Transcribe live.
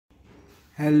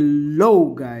Hello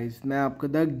guys, मैं आपका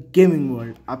the gaming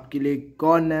world आपके लिए एक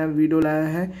और नया वीडियो लाया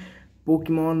है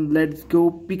पोकेमॉन लेट्स गो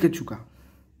पिकाचू का।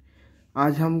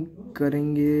 आज हम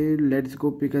करेंगे लेट्स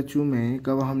गो पिकाचू में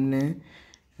कब हमने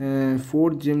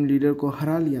फोर्थ जिम लीडर को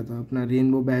हरा लिया था, अपना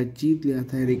रेनबो बैच जीत लिया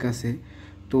था एरिका से।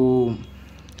 तो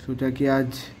सोचा कि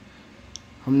आज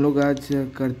हम लोग आज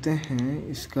करते हैं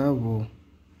इसका वो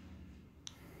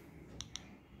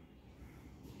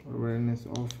अवेयरनेस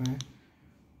ऑफ है।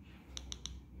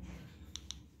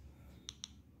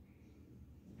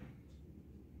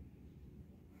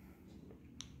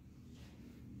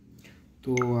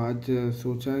 तो आज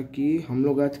सोचा कि हम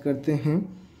लोग आज करते हैं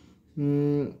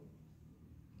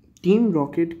टीम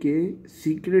रॉकेट के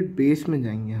सीक्रेट बेस में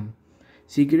जाएंगे। हम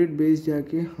सीक्रेट बेस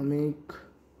जाके हमें एक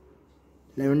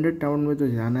लेवेंडर टावर में तो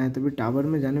जाना है, तभी टावर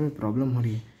में जाने में प्रॉब्लम हो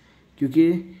रही है क्योंकि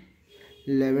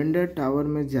लेवेंडर टावर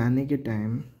में जाने के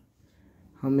टाइम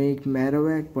हमें एक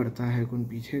मैरोवैक पड़ता है कौन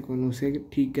पीछे कौन, उसे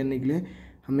ठीक करने के लिए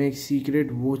हमें एक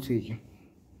सीक्रेट वो चाहिए,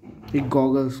 एक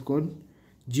गॉगल्स को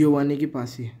जियोवानी के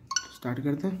पास ही है। स्टार्ट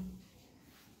करते हैं।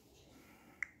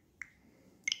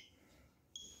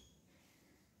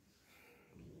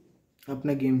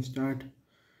 अपना game start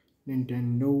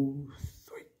Nintendo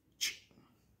switch.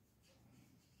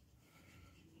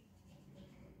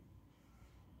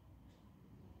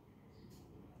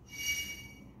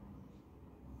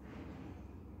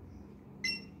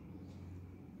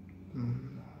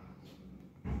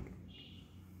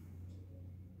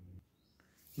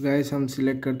 Guys हम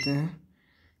सिलेक्ट करते हैं,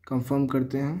 कंफर्म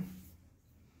करते हैं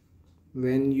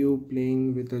when you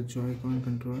playing with a Joy-cone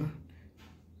controller.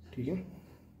 ठीक है,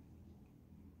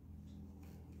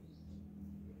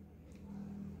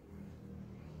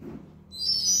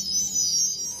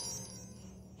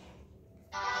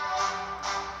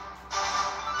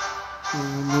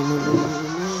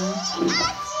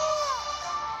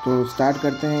 तो स्टार्ट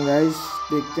करते हैं गाइस,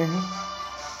 देखते हैं।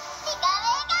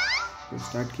 तो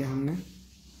स्टार्ट किया हमने।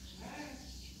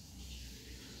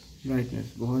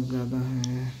 ब्राइटनेस बहुत ज़्यादा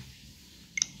है,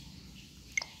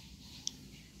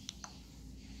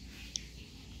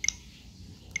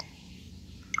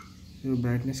 तो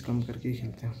ब्राइटनेस कम करके ही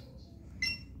खेलते हैं।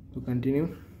 तो कंटिन्यू,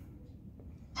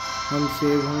 हम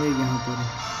सेव होंगे यहाँ पर।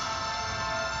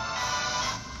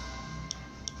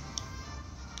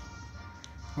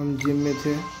 हम जिम में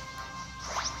थे,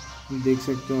 देख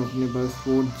सकते हो अपने पास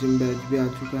फोर्थ जिम बैच भी आ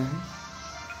चुका है।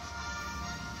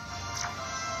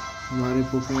 हमारे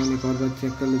पोकेमॉन एक और बार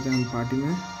चेक कर लेते हैं हम पार्टी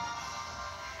में।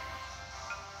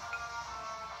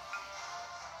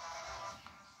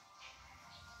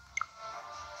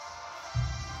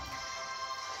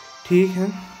 ठीक है,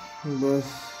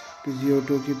 बस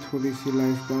पिजियोटो की थोड़ी सी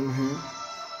लाइफ कम है।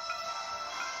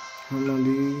 हम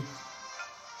अभी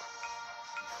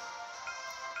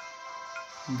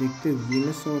देखते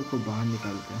वीनसॉर को बाहर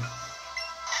निकालते हैं।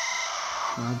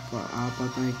 आ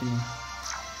पाता है कि नहीं।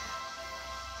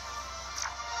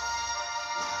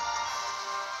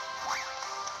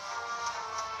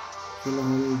 चलो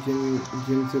हम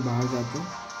जिम से बाहर जाते हैं।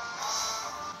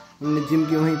 हमने जिम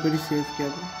की वहीं पर ही सेव किया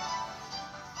था।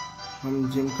 हम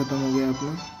जिम ख़त्म हो गया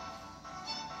अपना।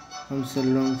 हम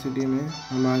सेलोन सिटी में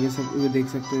हम आगे सब वो देख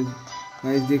सकते हो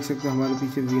गाइस, देख सकते हो हमारे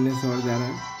पीछे वीनसॉर जा रहा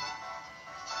है।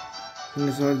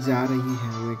 वीनसॉर जा रही है,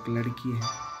 वो एक लड़की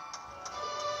है।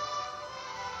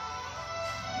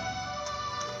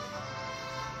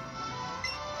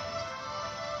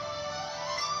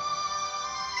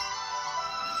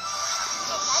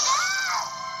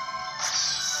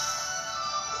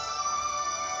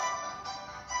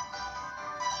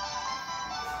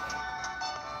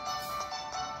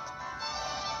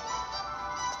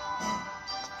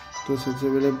 तो सबसे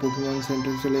पहले पोकेमॉन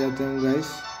सेंटर चले जाते हैं गाइस।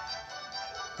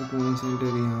 पोकेमॉन सेंटर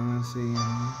यहाँ से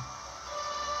यहाँ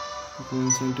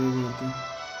पोकेमॉन सेंटर में जाते हैं।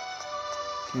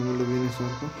 क्या मतलब वीनसॉर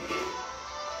को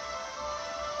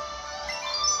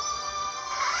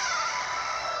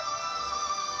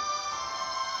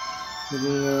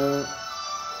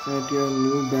that your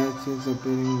new batch is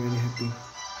appearing very happy।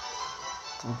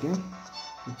 Okay,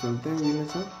 तो चलते हैं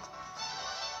वीनसॉर।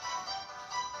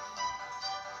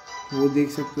 वो देख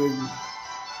सकते हो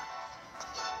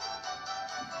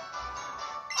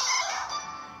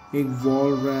एक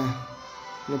वॉल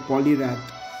रैट, पॉली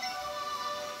रैट।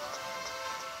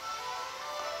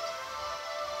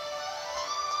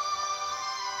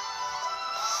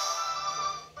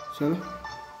 चलो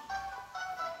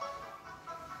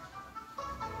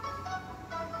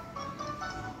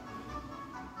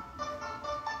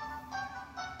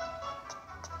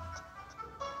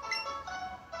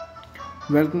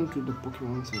welcome to the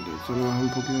Pokemon centre. चलो हम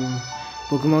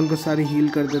पोकेमॉन को सारे हील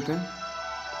कर देते हैं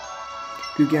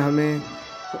क्योंकि हमें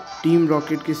टीम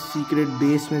रॉकेट के सीक्रेट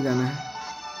बेस में जाना है।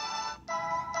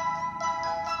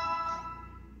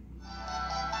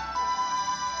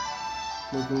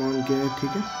 पोकेमॉन के,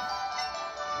 ठीक है,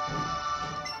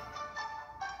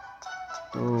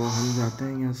 तो हम जाते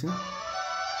हैं यहाँ से।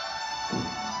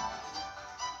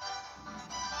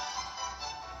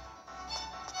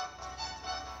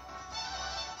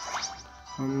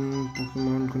 हम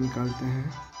पोकेमॉन को निकालते हैं,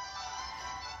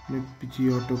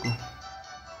 पिचियोटो को।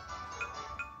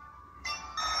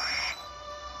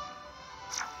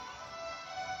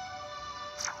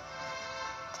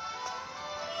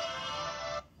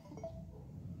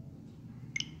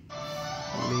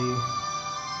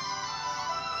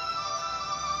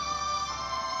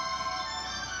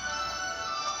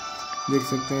 देख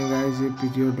सकते हैं गाइस, ये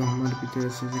पिचियोटो हमारे पीछे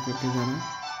ऐसे करके जा रहा है।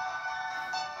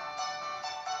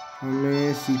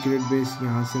 हमें सीक्रेट बेस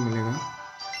यहाँ से मिलेगा।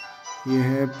 ये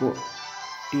है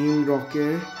team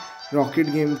rocket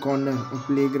game corner,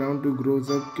 playground to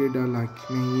grows up kid alike.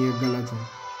 नहीं, ये गलत है,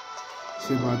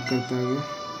 इससे बात करते आगे।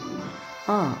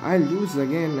 I lose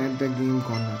again at the game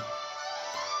corner.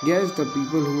 Guess the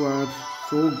people who are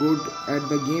so good at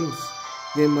the games,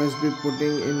 they must be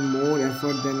putting in more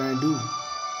effort than I do.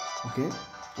 Okay,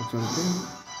 तो चलते हैं।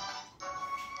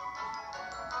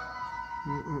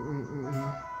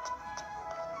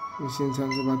 इस इंसान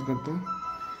से बात करते हैं।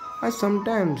 I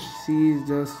sometimes see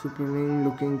just supreme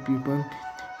looking people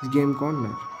in game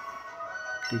corner.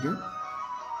 ठीक है,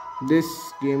 this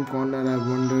game corner I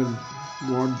wonder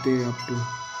what they up to.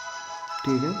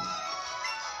 ठीक है,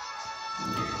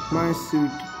 my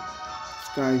sweet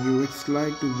Skyview, it's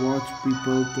like to watch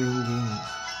people playing games.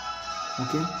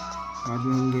 Okay, बाद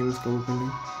में हम गेम्स का वो करें।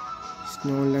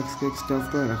 स्नोलैक्स का एक स्टफ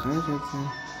तो रखा है शायद से।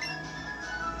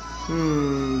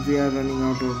 We are running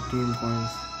out of game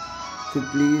coins, so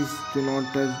please do not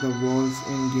touch the walls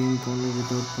in game corner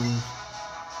without points.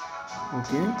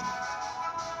 Okay,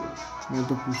 मैं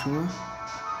तो पूछूंगा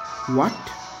what?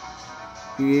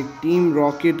 ये एक टीम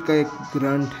रॉकेट का एक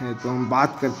ग्रंट है, तो हम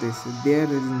बात करते हैं इससे। There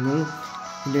is no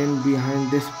hidden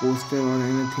behind this poster or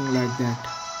anything like that.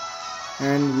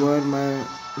 And where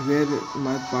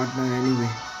my partner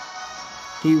anyway?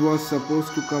 He was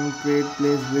supposed to come trade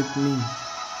plays with me,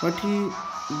 but he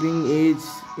being aged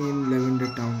in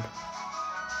Lavender Town.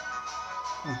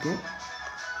 Okay.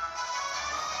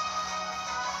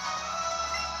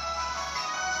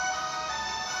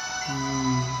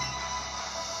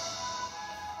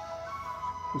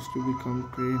 Supposed to become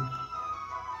trade.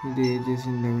 The ages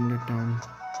in Lavender Town.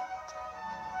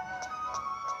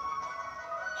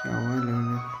 क्या हुआ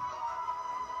लेवनर?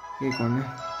 ये कौन है?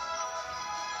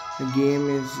 The game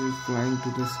is flying to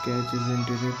the sketch, isn't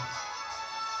it?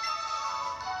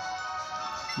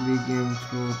 The game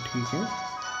throw, ठीक है।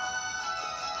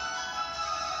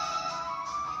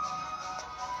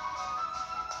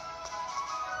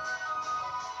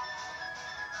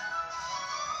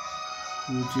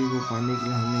 नीचे को पाने के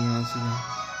लिए हमें यहाँ से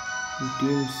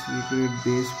टीम सीक्रेट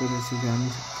बेस पर ऐसे जा नहीं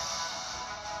सकते।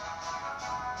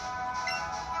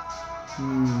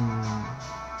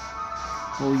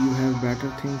 Oh, you have better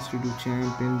things to do,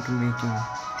 champion to making.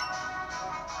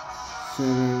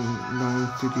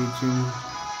 Announced the region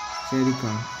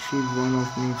Serica. She's one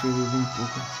of nature's using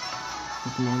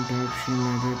Pokemon type. She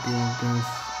made her two of those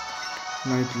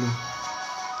lightly.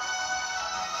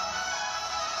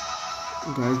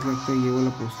 Guys, लगता है ये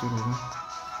वाला poster होगा।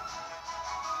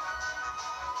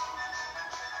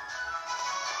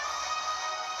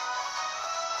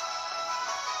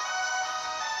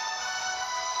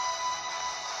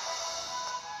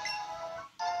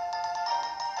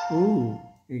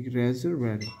 ओह, एक रेजर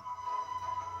बैरी।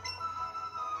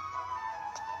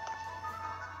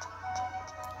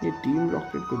 ये team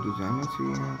rocket को तो जाना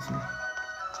चाहिए यहाँ से।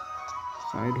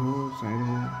 साइड हो।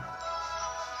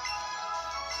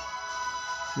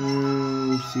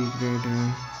 सीक्रेट है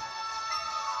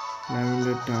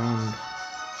लैवेंडर टाउन।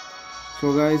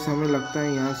 सो गाइस, हमें लगता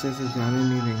है यहाँ से ऐसे जाने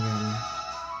नहीं देंगे हमें।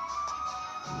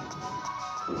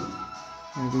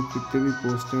 तो कितने भी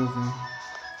पोस्टर्स हैं।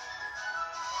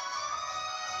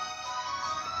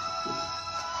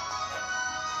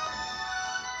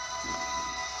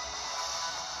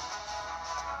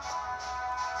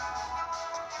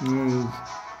 नहीं,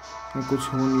 कुछ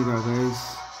हो नहीं रहा गाइस।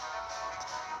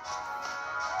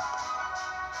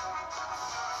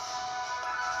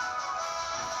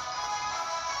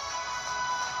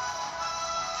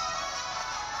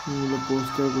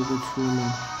 पोस्टर को कुछ छूना।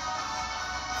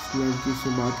 लड़की से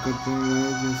बात करते हैं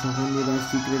गाइस, जैसा हो नहीं रहा।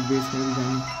 सीक्रेट बेस में भी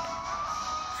जाएंगे।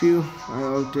 Phew,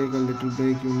 I'll take a little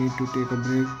break. You need to take a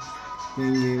break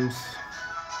playing games.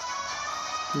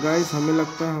 Guys हमें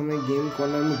लगता है हमें गेम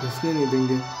कॉर्नर में घुसने नहीं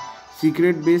देंगे।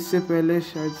 सीक्रेट बेस से पहले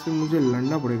शायद से मुझे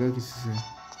लड़ना पड़ेगा किसी से,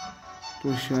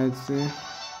 तो शायद से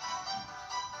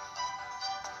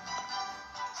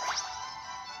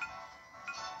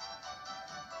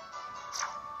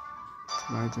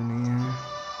भाई तो नहीं है।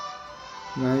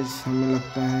 गाइस हमें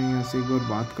लगता है यहाँ से एक बार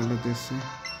बात कर लेते इससे।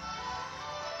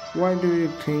 Why do you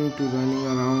think to running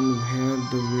around here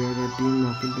the where a team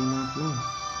rocket do not know?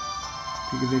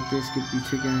 ठीक है, देखते हैं इसके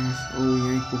पीछे क्या है। ओह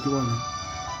यहाँ एक पोकेबॉल है,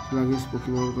 चलो आगे इस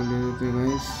पोकेबॉल को ले लेते हैं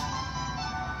गाइस।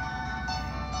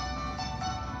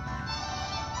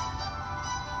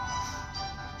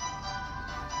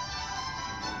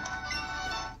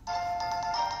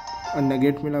 और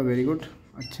नगेट मिला, वेरी गुड,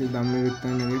 अच्छे दाम में बिकता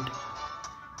है नगेट।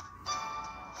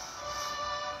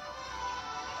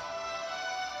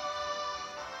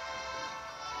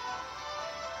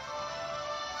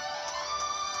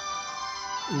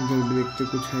 इधर भी देखते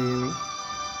कुछ है या नहीं।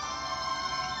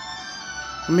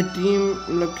 हमें टीम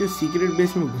मतलब कि सीक्रेट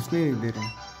बेस में घुसने नहीं दे रहे।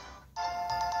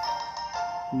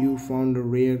 You found a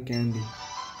rare candy,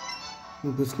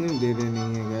 घुसने दे रहे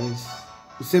नहीं है गाइस।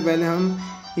 उससे पहले हम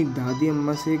एक दादी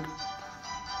अम्मा से एक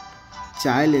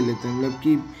चाय ले लेते हैं, मतलब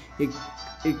कि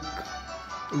एक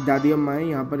दादी अम्मा है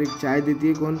यहाँ पर, एक चाय देती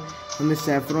है। कौन हमें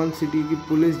सैफरॉन सिटी की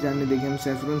पुलिस जाने देगी। हम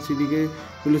सैफरॉन सिटी के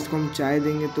पुलिस को हम चाय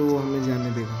देंगे तो वो हमें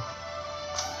जाने देगा।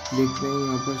 देखते हैं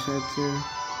यहाँ पर शायद से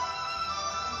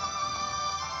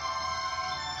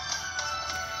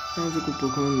यहाँ से कोई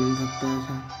पोकेमॉन मिल सकता है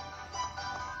ऐसा।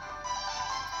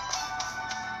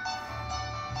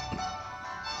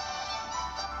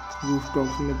 रूफटॉप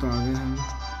में तो आ गए हम,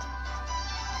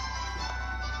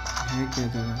 है क्या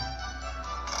जगह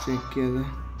चेक किया जाए।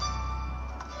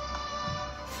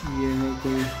 ये है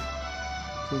कोई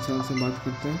इंसान से बात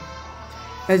करते हैं।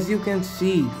 As you can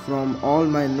see from all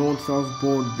my notes of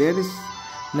board, there is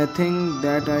nothing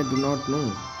that I do not know.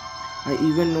 I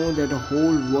even know that a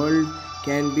whole world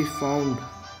can be found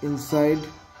inside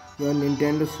your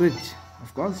Nintendo Switch, of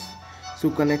course.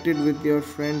 So connect it with your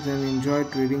friends and enjoy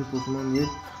trading Pokemon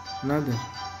with another.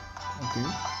 Okay.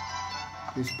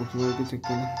 इस Pokemon को check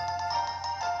करें।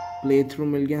 Play through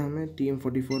मिल गया हमें,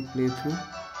 TM44 play through.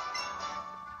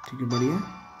 ठीक है, बढ़िया।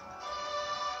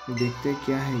 देखते हैं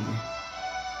क्या है ये।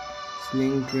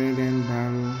 Sling, trade and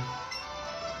battle.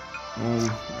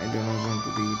 I do not want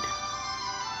to read.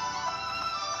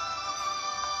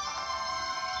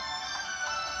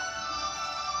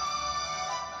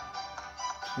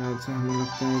 शायद से हमें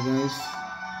लगता है गाइस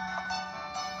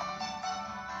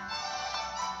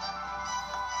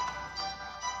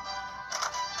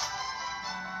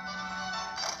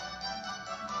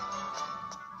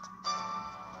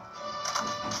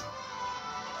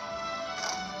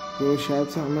तो शायद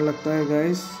से हमें लगता है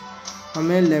गाइस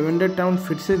हमें लेवेंडर टाउन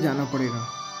फिर से जाना पड़ेगा।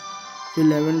 फिर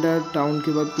लेवेंडर टाउन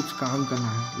के बाद कुछ काम करना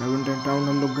है। लेवेंडर टाउन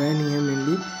हम लोग गए नहीं हैं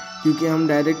मेनली क्योंकि हम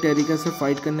डायरेक्ट एरिका से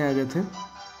फाइट करने आ गए थे।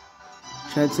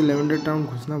 शायद से लेवेंडर टाउन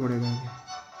घुसना पड़ेगा आगे।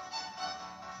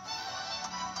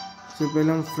 सबसे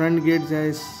पहले हम फ्रंट गेट जाए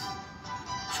इस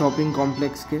शॉपिंग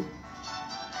कॉम्प्लेक्स के।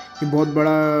 ये बहुत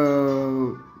बड़ा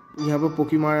यहाँ पर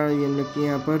पोकीमार्ट, यानी कि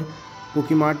यहाँ पर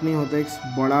पोकीमार्ट नहीं होता, एक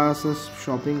बड़ा सा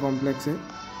शॉपिंग कॉम्प्लेक्स है।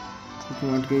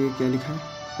 पोकीमार्ट के ये क्या लिखा है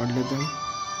पढ़ लेते हैं।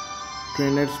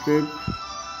 Trainer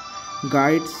strip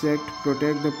guide sect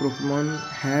protect the Pokemon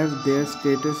have their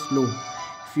status low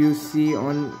if you see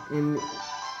on in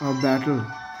a battle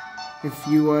if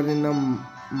you are in a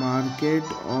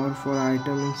market और for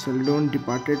item in सेल्डोन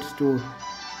departed store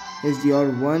is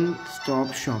your one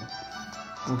stop shop.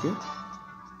 Okay,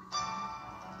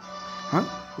 हाँ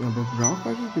यहाँ पर Brock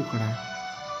आगे क्यों खड़ा है?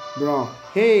 Brock,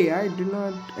 hey, I do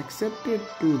not accept it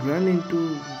to run into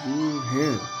you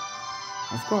here.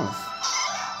 Of course.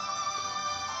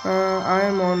 I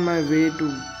am on my way to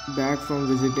back from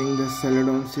visiting the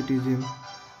Celadon City Gym.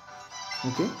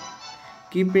 Okay.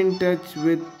 Keep in touch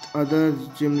with other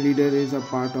gym leader is a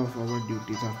part of our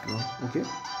duties after all. Okay.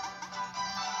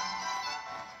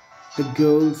 The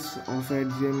girls of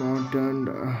that gym are turned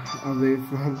away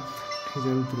from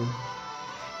gym through.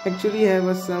 Actually, I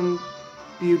have some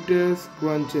Peter's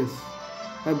crunches.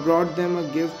 I brought them a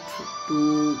gift to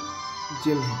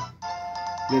Jim.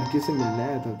 लड़के से मिलने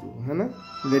आया था तू, है ना?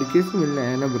 लड़के से मिलने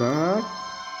आया ना ब्रा?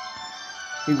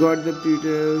 You got the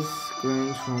Peter's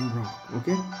crunch from Brock,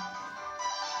 okay?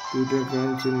 Peter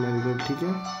crunch in Marigold, ठीक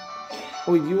है?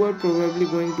 Oh, you are probably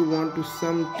going to want to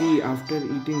some tea after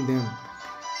eating them.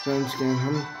 Crunch can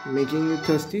हम making you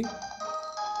thirsty?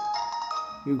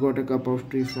 You got a cup of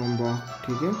tea from Brock,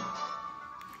 ठीक है?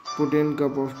 Put in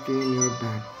cup of tea in your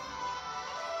bag.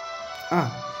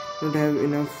 Don't have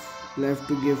enough left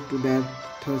to give to that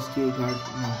thirsty guard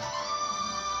now.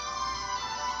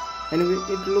 Anyway,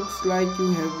 it looks like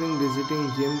you have been visiting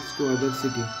gyms to other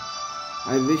city.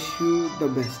 I wish you the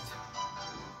best.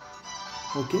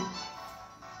 Okay?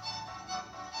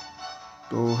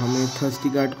 तो हमें thirsty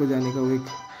guard को जाने का वो एक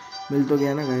मिल तो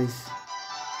गया ना गाइस।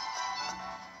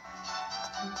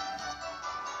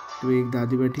 तो एक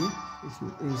दादी बैठी,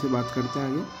 इनसे बात करते हैं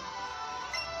आगे,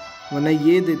 वरना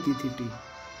ये देती थी T.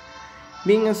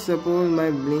 Being a suppose my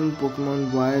bling Pokemon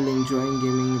while enjoying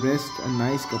gaming rest a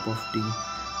nice cup of tea.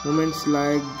 Moments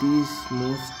like these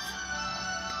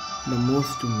the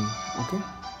most to me. Okay?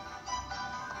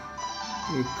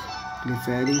 एक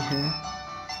क्लिफेरी है,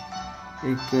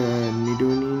 एक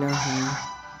निडोनीना है,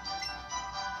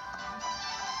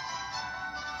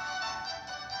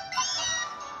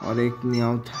 और एक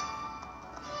म्याउथ है।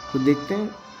 तो देखते हैं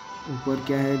ऊपर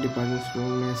क्या है डिपार्टमेंट स्टोर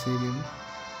में ऐसे ही में।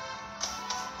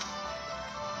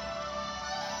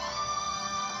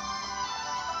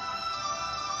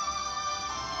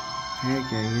 है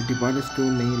क्या ये डिपार्टमेंट स्टोर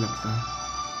नहीं लगता है,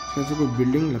 शायद कोई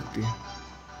बिल्डिंग लगती है।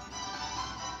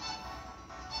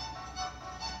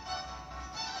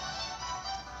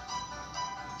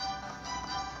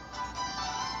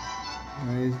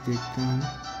 गाइस देखते हैं,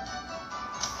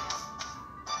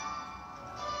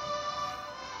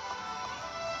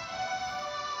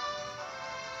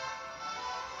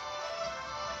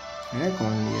 है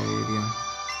कौन ये एरिया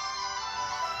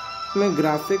में?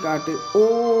 Graphic artist. ओ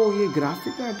ये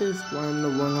graphic artist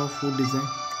one of food design.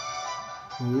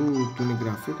 ओ तूने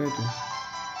ग्राफिक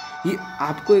आर्टिस्ट। ये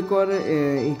आपको एक और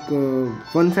एक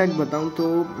फन फैक्ट बताऊं तो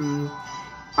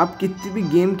आप कितनी भी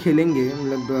गेम खेलेंगे,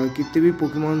 मतलब कितने भी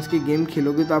पोकेमॉन्स के गेम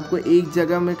खेलोगे तो आपको एक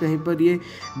जगह में कहीं पर ये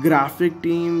ग्राफिक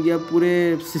टीम या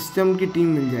पूरे सिस्टम की टीम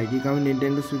मिल जाएगी। कहाँ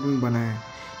निंटेंडो स्विच में बना है,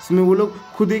 इसमें वो लोग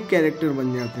खुद एक कैरेक्टर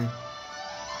बन जाते हैं।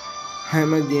 I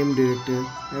am a game director. I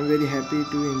am very happy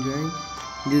to enjoy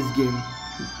this game.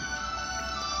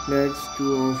 Let's to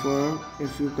offer.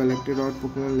 If you collected out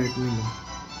Pokemon, let me know.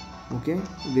 Okay?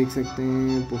 देख सकते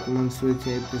हैं Pokemon Switch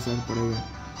है, इतने सारे पड़े हुए।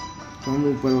 तो हम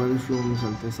ऊपर वाले फ्लोर में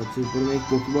चलते हैं। सबसे ऊपर में एक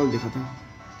पोकेबॉल देखा था,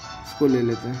 इसको ले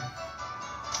लेते हैं।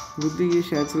 बुद्धि ये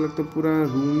शायद से लगता पूरा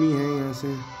रूम ही है, यहाँ से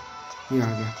ये आ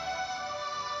गया।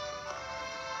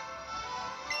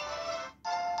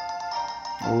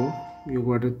 Oh. You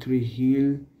got a 3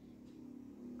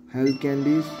 health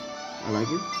candies. I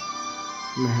like it.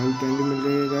 मैं health candy मिल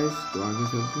रही है guys, तो आगे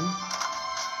चलते हैं।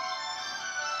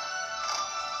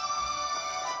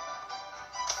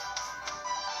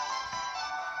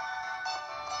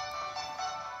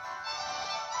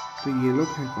 तो ये लोग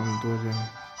हैं कौन? 2 जन।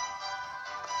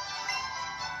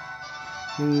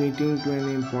 In meeting to an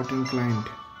important client.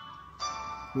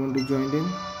 Want to join in?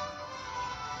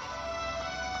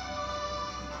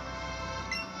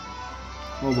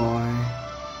 Oh boy,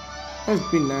 that's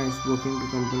been nice working to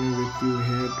company with you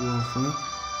here to offer.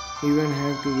 Even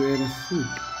have to wear a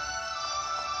suit.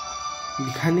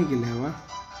 दिखाने के लिए वाह।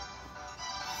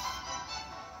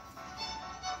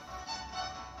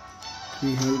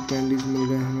 3 health candies मिल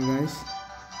गए हमें guys.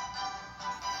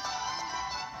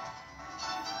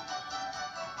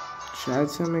 शायद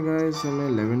से हमें guys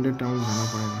lavender town जाना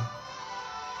पड़ेगा।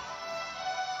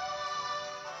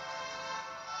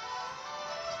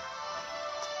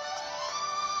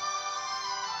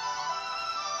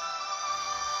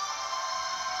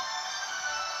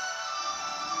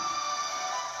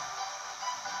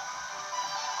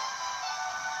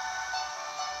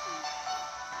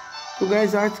 तो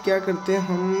गाइस आज क्या करते हैं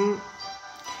हम,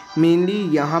 मेनली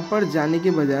यहाँ पर जाने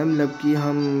के बजाय, मतलब कि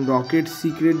हम रॉकेट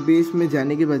सीक्रेट बेस में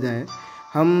जाने के बजाय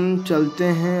हम चलते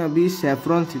हैं अभी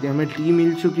सैफरॉन सिटी। हमें टी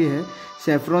मिल चुकी है,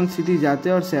 सैफरॉन सिटी जाते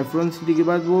हैं और सैफरॉन सिटी के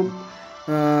बाद वो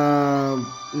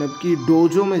मतलब कि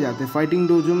डोजो में जाते हैं, फाइटिंग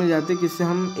डोजो में जाते हैं, जिससे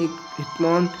हम एक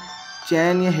हिटमॉन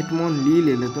चैन या हिटमॉन ली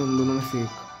ले लेते हैं, उन दोनों में से एक।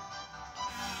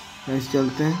 गाइस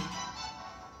चलते हैं,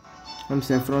 हम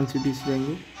सैफरॉन सिटी से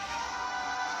जाएंगे।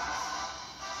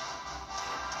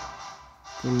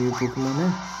 तो न्यू पोकेमॉन है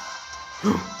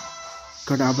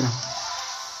कडाब्रा।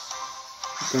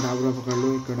 कडाब्रा पकड़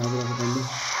लो, कडाब्रा पकड़ लो।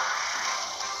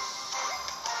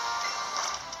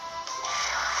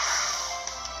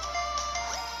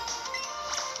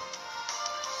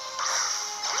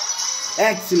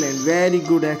 Excellent, very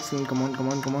good, excellent. Come on, come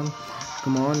on, come on,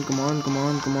 come on, come on, come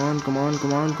on, come on, come on,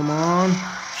 come on, come on.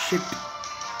 Shit.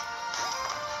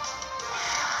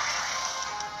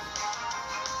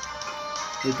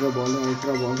 Ultra ball है,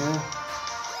 ultra ball है।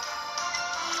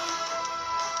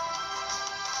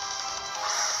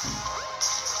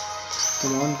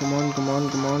 Come on, come on, come on,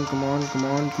 come on, come on, come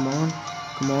on, come on,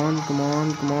 come on, come on,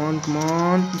 come on, come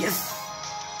on. Yes,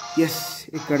 yes,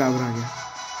 एक कडावरा आ गया।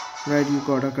 Right, you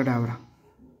got a कडावरा।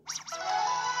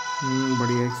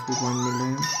 बढ़िया XP point मिल रहे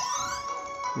हैं,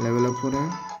 level up हो रहे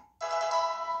हैं।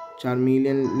 4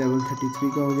 million level 33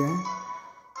 का हो गया है।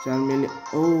 4 मिलियन।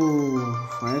 ओह,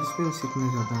 फायर स्पिन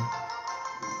सीखना चाहता है।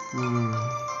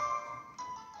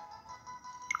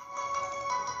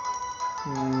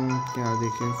 क्या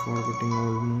देखें, forgetting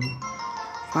old move.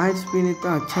 Fire spin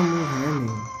इतना अच्छा मूव है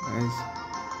नहीं गाइस।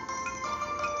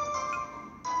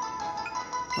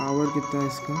 पावर कितना है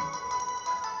इसका?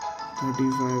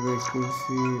 35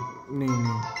 एक्सपेंसी। नहीं,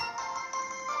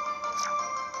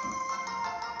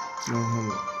 हम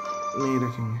नहीं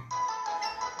रखेंगे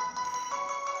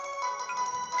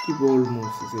कि बोल्ड मूव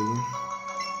से सही है।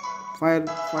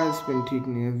 फायर स्पिन ठीक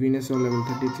नहीं है। वीनस और लेवल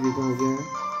 33 का हो गया है,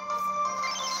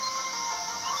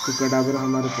 तो कडावर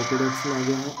हमारे पोकेडेक्स में आ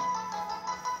गया है।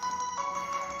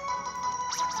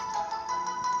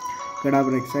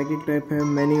 कडावर एक साइकिक टाइप है।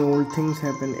 Many old things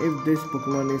happen if this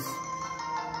Pokemon is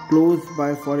close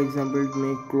by, for example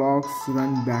make clocks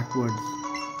run backwards.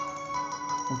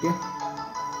 Okay,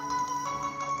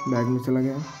 bag में चला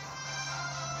गया,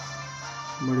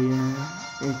 बढ़िया है।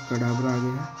 एक कडावर आ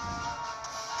गया,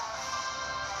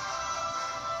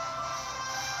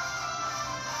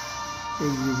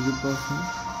 एक जिग्गीपफ है।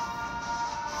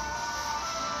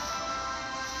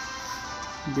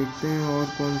 देखते हैं और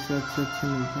कौन से अच्छे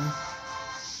मिलते हैं।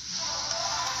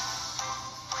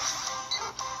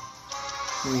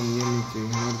 नहीं, ये नहीं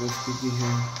चाहिए हमारे पास, की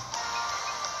है,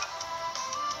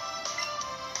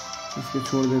 इसको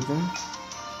छोड़ देते हैं।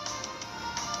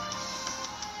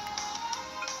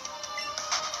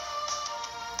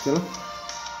 चलो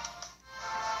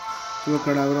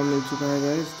कड़ावरा मिल चुका है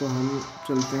गाइस, तो हम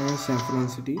चलते हैं saffron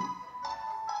city.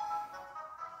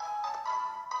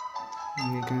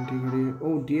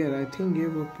 Oh dear, I think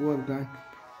gave a poor guy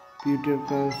Peter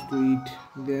plans to eat.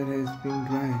 There has been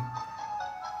dry.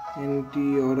 Any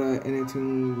tea or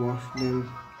anything, wash them.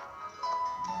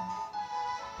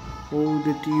 Oh,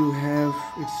 the tea you have,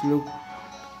 it's look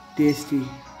tasty.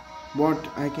 What,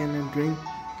 I can drink?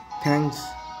 Thanks.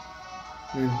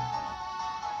 Well,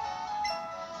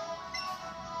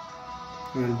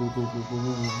 go.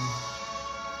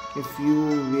 If you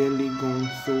really gone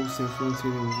so saffron,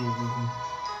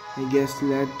 I guess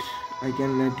I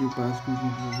can let you pass.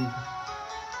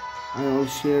 I all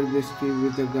share this key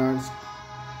with the guards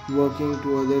working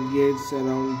to other gates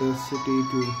around the city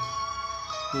too.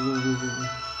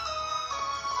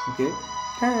 Okay,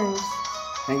 thanks.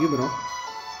 Thank you bro.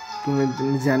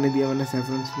 तुमने जाने दिया, वरना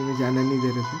saffron city में जाने नहीं दे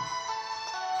रहे थे।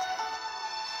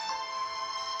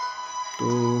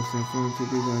 तो सैफरन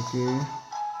सिटी जाके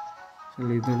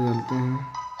चलो इधर चलते हैं।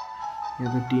 या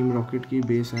तो टीम रॉकेट की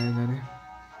बेस आया जा रहे।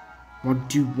 What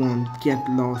do you want? Get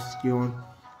lost, your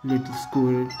little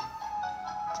squirrel.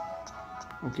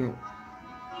 Okay,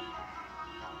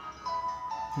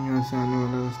 यहाँ से आने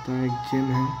वाला रास्ता एक जिम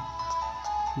है,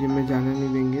 जिम में जाने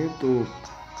नहीं देंगे। तो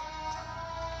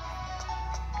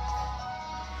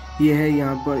ये है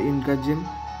यहाँ पर इनका जिम,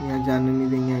 यहाँ जाने नहीं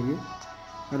देंगे आगे।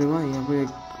 अरे वाह, यहाँ पर एक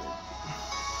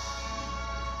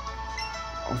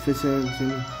officer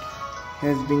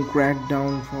has been cracked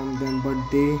down from them, but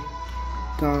they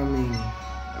coming.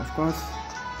 Of course,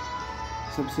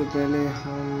 सबसे पहले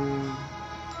हम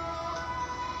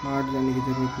मार्ट जाने की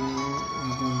जरूरत नहीं है।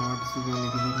 यहाँ पर मार्ट से जाने की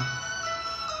जरूरत,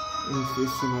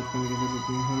 इससे बात करने की जरूरत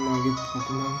नहीं। हम आगे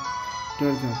पोकेमॉन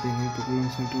सेंटर जाते हैं। पोकेमॉन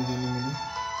सेंटर जाने वाले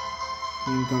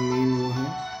इनका मेन वो है,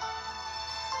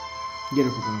 ये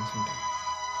पोकेमॉन सेंटर।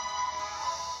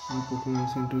 पोकेमॉन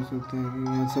सेंटर चलते हैं।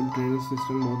 यहाँ सब ड्रेनेज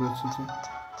सिस्टम बहुत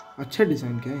अच्छा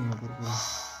डिज़ाइन किया है यहाँ पर पूरा।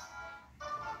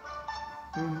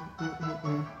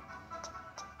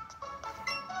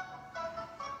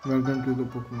 Welcome to the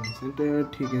Pokemon centre.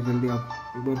 ठीक है, जल्दी आप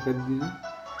एक बार कर दीजिए।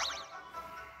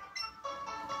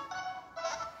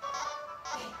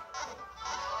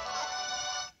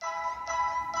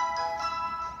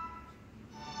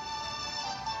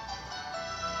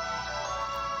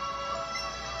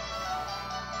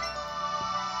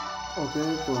 ओके,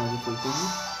 तो आगे चलते हैं।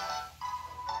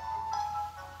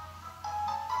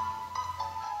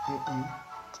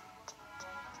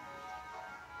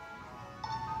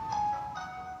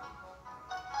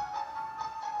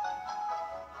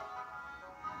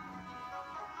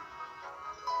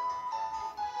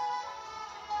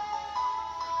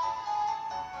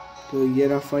 तो ये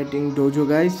रहा fighting dojo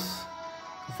guys.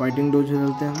 Fighting dojo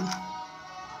चलते हैं हम।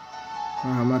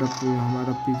 हाँ, हमारा पीजी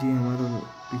हमारा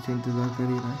पीछे इंतज़ार कर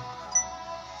ही रहा है।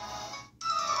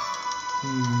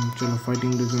 चलो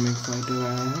फाइटिंग डोजो में एक फाइटर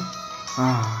आया है।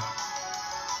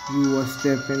 You are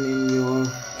stepping in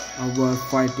our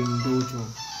fighting dojo.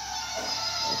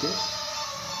 Okay.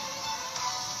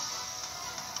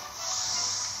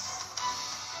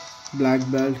 Black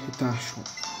belt Hitashi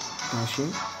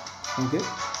okay.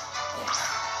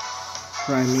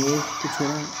 Primate को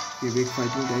छोड़ा, ये भी एक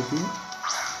फाइटिंग टाइप ही है,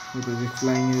 बिकॉज एक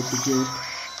फ्लाइंग है पिक्योर।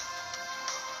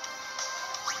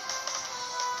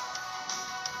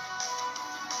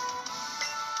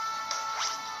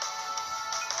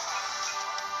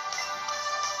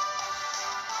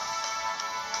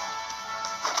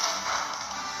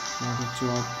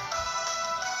 चॉप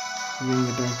विंग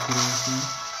अटैक करें इसमें,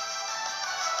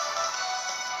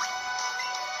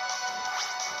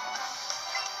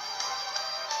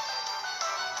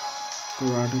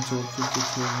 कराटे चॉप से कुछ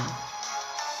होगा।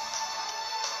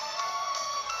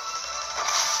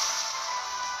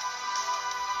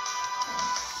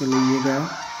 चलो ये गया,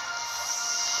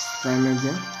 प्राइम में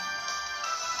गया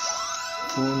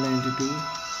 492।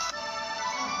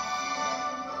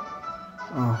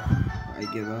 I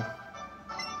give up.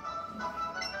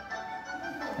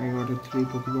 I got a 3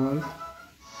 Pokeball.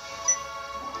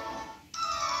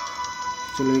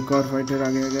 चलो एक और फाइटर आ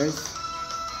गया guys.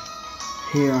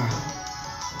 Here,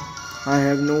 I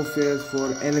have no fears for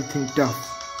anything tough.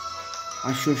 I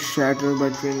should shatter by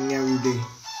training every day.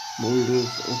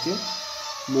 Boulders, okay?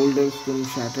 Boulders तुम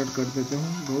shatter कर देते हो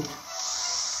बहुत।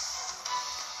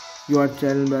 You are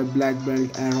challenged by black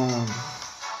belt Aaron.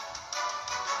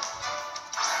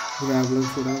 ग्रैवलर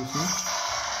छोड़ा उसने,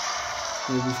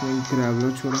 और उसने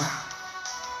ग्रैवलर छोड़ा।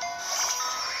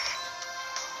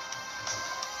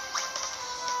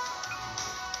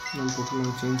 हम पोकेमॉन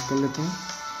चेंज कर लेते हैं।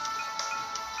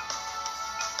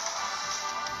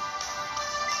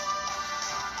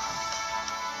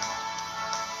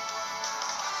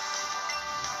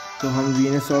 तो हम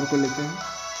वीनसॉर को लेते हैं।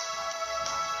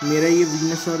 मेरा ये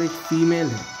वीनसॉर एक फीमेल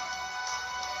है,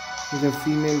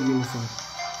 फीमेल वीनसॉर।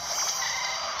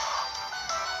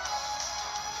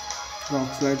 रॉक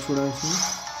स्लाइड छोड़ा इसमें,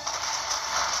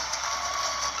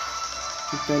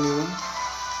 कितना नहीं हुआ।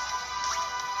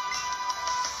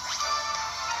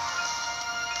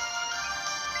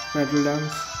 बैटल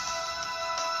डांस,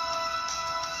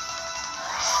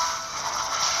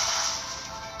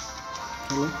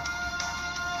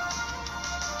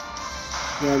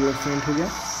 चलो फेंट हो गया।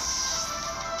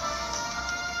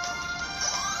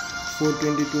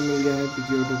 422 मिल गया है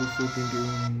पिक्योटो को।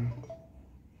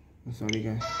 421 सॉरी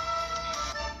गाइस,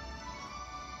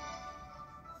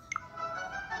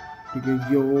 ठीक है।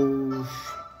 यो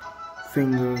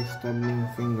fingers, स्टबलिंग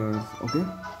fingers, okay.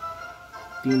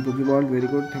 3 Poké Ball, very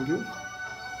good, thank you.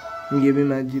 ये भी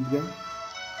मैच जीत गया।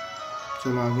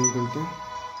 चलो आगे निकलते हैं।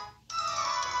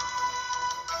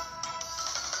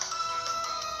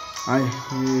 I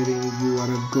hearing you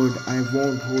are a good, I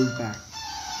won't hold back,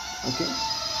 okay?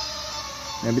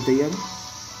 मैं भी तैयार हूँ।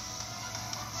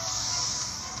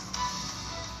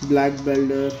 ब्लैक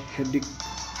बेल्डर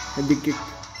हेडिकिक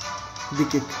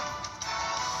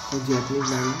और जैपनीज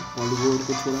मैन पॉलीवोर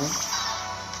को छोड़ा।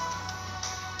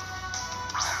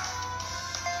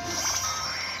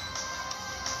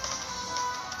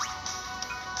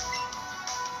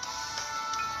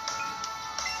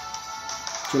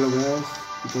 चलो गैस,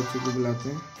 पिकाचू को बुलाते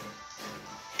हैं।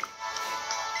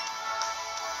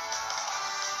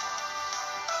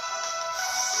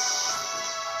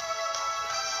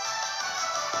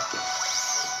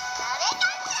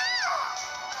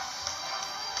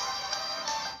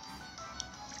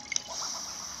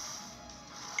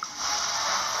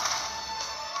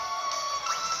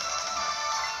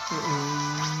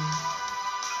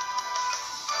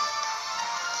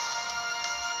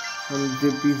 हम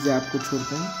पिज्जा आपको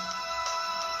छोड़ते हैं।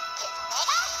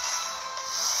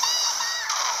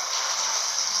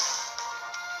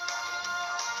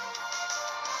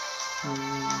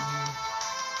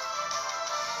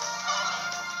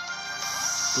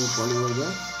 तो पॉलीवर गया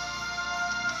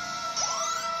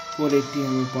 480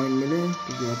 हमें पॉइंट मिले,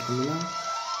 क्योंकि आपको मिला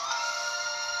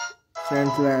फ्रेंड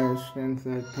फ्लैश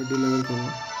 30 लेवल का।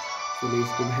 चलो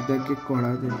इसको बेहतर के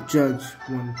कोड़ा दे। जज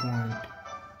 1 पॉइंट,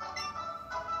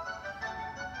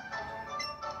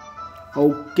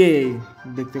 ओके।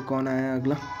 देखते कौन आया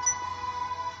अगला।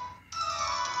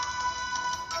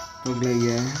 तो अगला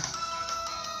ये है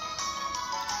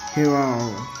Hero,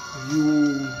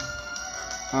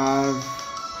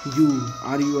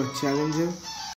 are you a challenger?